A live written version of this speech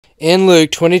In Luke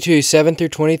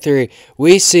 22:7-23,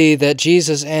 we see that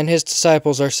Jesus and his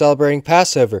disciples are celebrating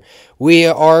Passover. We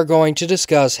are going to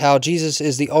discuss how Jesus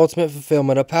is the ultimate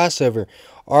fulfillment of Passover.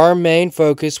 Our main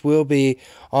focus will be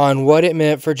on what it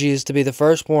meant for Jesus to be the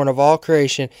firstborn of all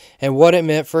creation and what it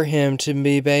meant for him to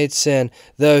be made sin,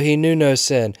 though he knew no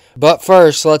sin. But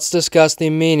first, let's discuss the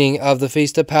meaning of the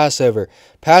Feast of Passover.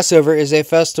 Passover is a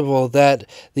festival that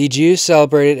the Jews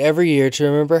celebrated every year to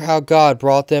remember how God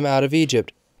brought them out of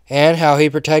Egypt and how he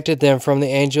protected them from the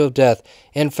angel of death.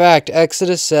 In fact,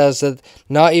 Exodus says that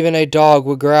not even a dog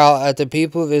would growl at the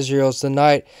people of Israel the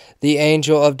night the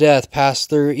angel of death passed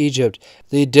through Egypt.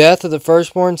 The death of the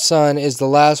firstborn son is the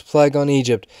last plague on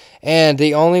Egypt, and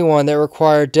the only one that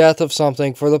required death of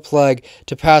something for the plague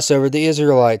to pass over the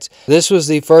Israelites. This was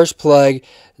the first plague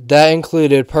that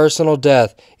included personal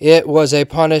death. It was a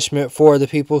punishment for the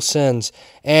people's sins,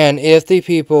 and if the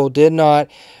people did not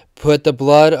put the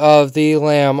blood of the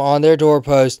lamb on their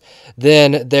doorpost,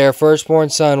 then their firstborn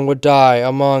son would die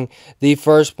among the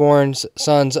firstborn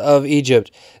sons of Egypt.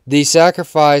 The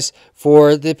sacrifice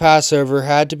for the Passover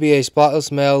had to be a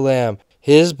spotless male lamb.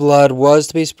 His blood was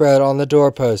to be spread on the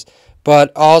doorpost,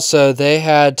 but also they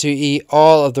had to eat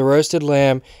all of the roasted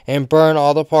lamb and burn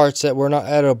all the parts that were not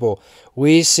edible.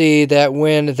 We see that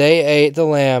when they ate the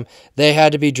lamb, they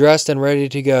had to be dressed and ready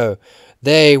to go.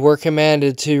 They were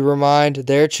commanded to remind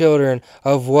their children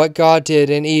of what God did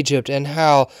in Egypt and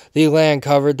how the land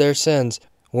covered their sins.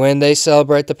 When they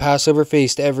celebrate the Passover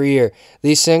feast every year,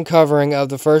 the sin covering of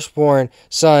the firstborn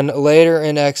son later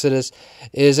in Exodus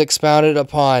is expounded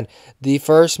upon. The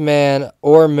first man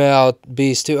or male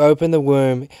beast to open the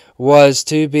womb was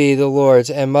to be the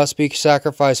Lord's and must be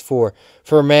sacrificed for.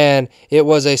 For man, it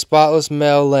was a spotless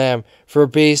male lamb. For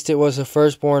beast, it was the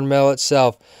firstborn male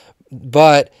itself.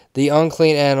 But the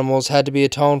unclean animals had to be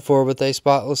atoned for with a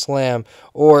spotless lamb,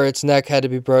 or its neck had to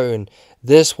be broken.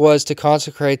 This was to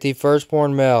consecrate the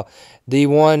firstborn male, the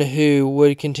one who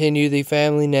would continue the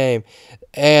family name,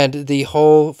 and the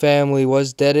whole family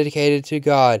was dedicated to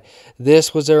God.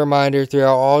 This was a reminder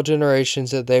throughout all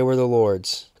generations that they were the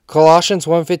Lord's. Colossians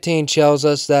 1:15 tells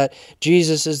us that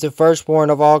Jesus is the firstborn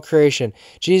of all creation.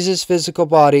 Jesus' physical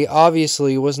body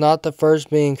obviously was not the first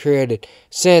being created,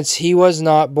 since he was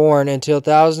not born until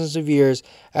thousands of years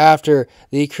after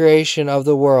the creation of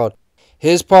the world.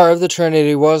 His part of the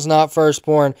Trinity was not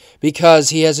firstborn because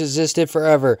he has existed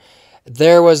forever.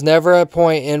 There was never a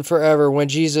point in forever when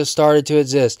Jesus started to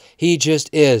exist. He just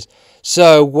is.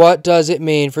 So, what does it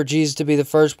mean for Jesus to be the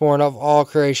firstborn of all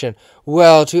creation?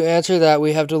 Well, to answer that,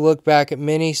 we have to look back at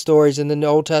many stories in the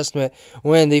Old Testament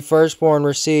when the firstborn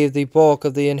received the bulk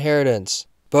of the inheritance.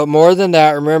 But more than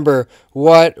that, remember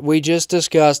what we just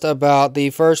discussed about the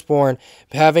firstborn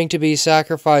having to be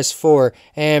sacrificed for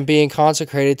and being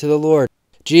consecrated to the Lord.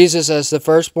 Jesus, as the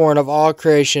firstborn of all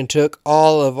creation, took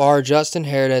all of our just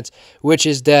inheritance, which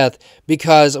is death,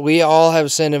 because we all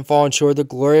have sinned and fallen short of the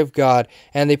glory of God,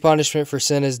 and the punishment for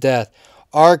sin is death.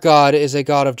 Our God is a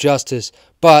God of justice,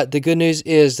 but the good news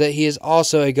is that he is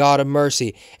also a God of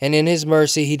mercy, and in his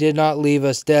mercy he did not leave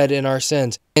us dead in our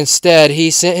sins. Instead,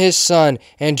 he sent his Son,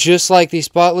 and just like the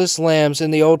spotless lambs in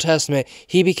the Old Testament,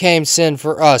 he became sin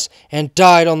for us, and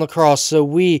died on the cross so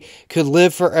we could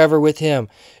live forever with him.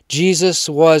 Jesus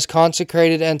was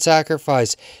consecrated and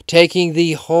sacrificed, taking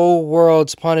the whole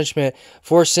world's punishment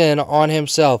for sin on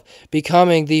himself,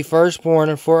 becoming the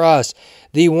firstborn for us,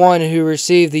 the one who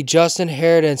received the just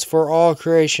inheritance for all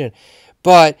creation.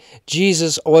 But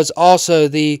Jesus was also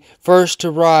the first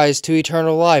to rise to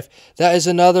eternal life. That is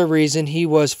another reason he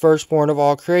was firstborn of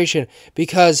all creation,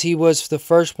 because he was the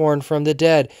firstborn from the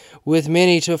dead, with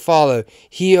many to follow.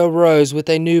 He arose with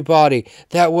a new body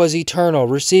that was eternal,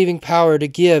 receiving power to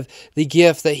give the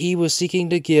gift that he was seeking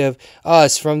to give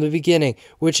us from the beginning,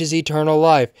 which is eternal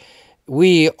life.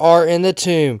 We are in the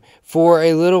tomb for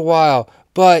a little while,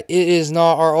 but it is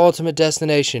not our ultimate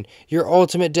destination. Your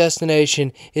ultimate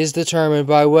destination is determined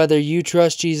by whether you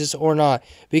trust Jesus or not.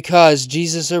 Because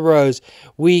Jesus arose,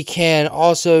 we can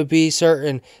also be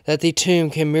certain that the tomb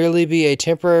can merely be a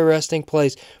temporary resting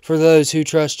place for those who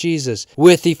trust Jesus,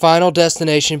 with the final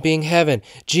destination being heaven.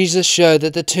 Jesus showed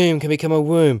that the tomb can become a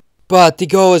womb. But the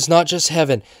goal is not just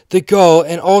heaven. The goal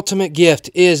and ultimate gift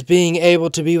is being able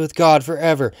to be with God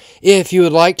forever. If you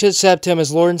would like to accept him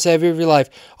as Lord and Savior of your life,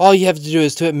 all you have to do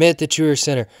is to admit that you are a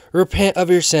sinner. Repent of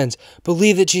your sins.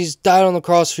 Believe that Jesus died on the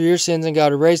cross for your sins and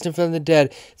God raised him from the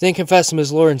dead. Then confess him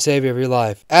as Lord and Savior of your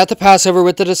life. At the Passover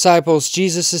with the disciples,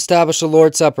 Jesus established the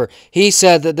Lord's Supper. He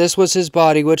said that this was his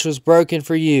body which was broken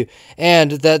for you,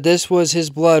 and that this was his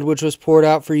blood which was poured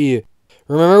out for you.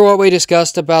 Remember what we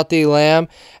discussed about the lamb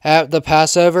at the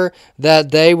Passover?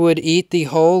 That they would eat the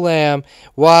whole lamb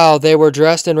while they were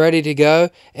dressed and ready to go,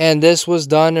 and this was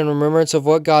done in remembrance of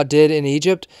what God did in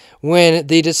Egypt. When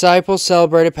the disciples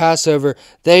celebrated Passover,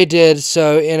 they did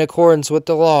so in accordance with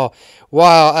the law,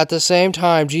 while at the same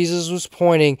time Jesus was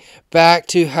pointing back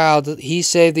to how he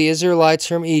saved the Israelites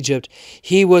from Egypt.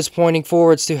 He was pointing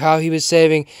forwards to how he was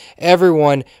saving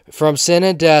everyone from sin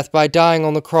and death by dying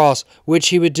on the cross, which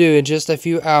he would do in just a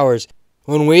few hours.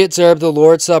 When we observe the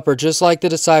Lord's Supper, just like the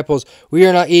disciples, we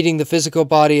are not eating the physical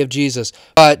body of Jesus.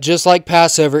 But just like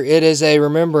Passover, it is a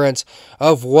remembrance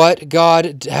of what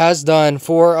God has done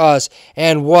for us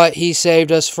and what he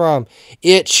saved us from.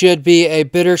 It should be a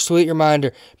bittersweet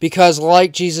reminder because,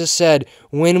 like Jesus said,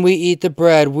 when we eat the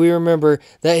bread, we remember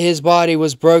that his body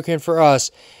was broken for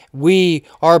us. We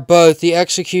are both the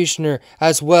executioner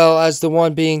as well as the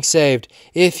one being saved.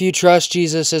 If you trust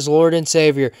Jesus as Lord and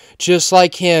Savior, just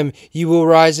like him, you will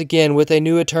rise again with a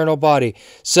new eternal body.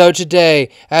 So today,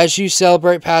 as you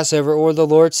celebrate Passover or the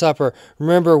Lord's Supper,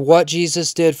 remember what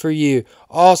Jesus did for you.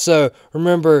 Also,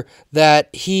 remember that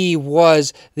he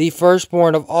was the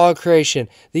firstborn of all creation,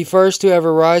 the first to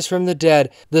ever rise from the dead,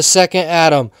 the second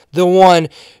Adam, the one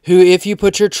who, if you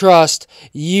put your trust,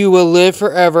 you will live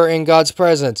forever in God's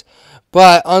presence.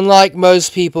 But unlike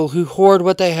most people who hoard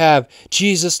what they have,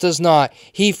 Jesus does not.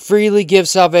 He freely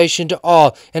gives salvation to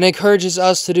all and encourages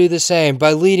us to do the same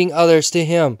by leading others to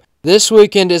him. This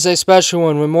weekend is a special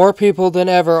one when more people than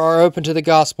ever are open to the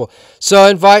gospel. So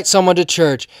invite someone to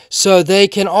church so they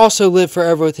can also live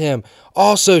forever with him.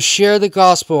 Also, share the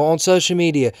gospel on social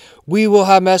media. We will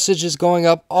have messages going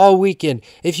up all weekend.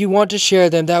 If you want to share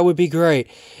them, that would be great.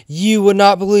 You would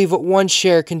not believe what one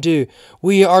share can do.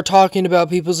 We are talking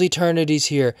about people's eternities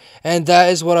here, and that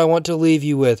is what I want to leave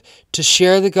you with, to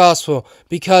share the gospel,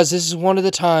 because this is one of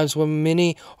the times when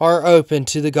many are open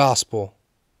to the gospel.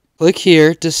 Click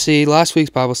here to see last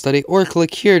week's Bible study, or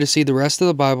click here to see the rest of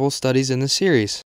the Bible studies in the series.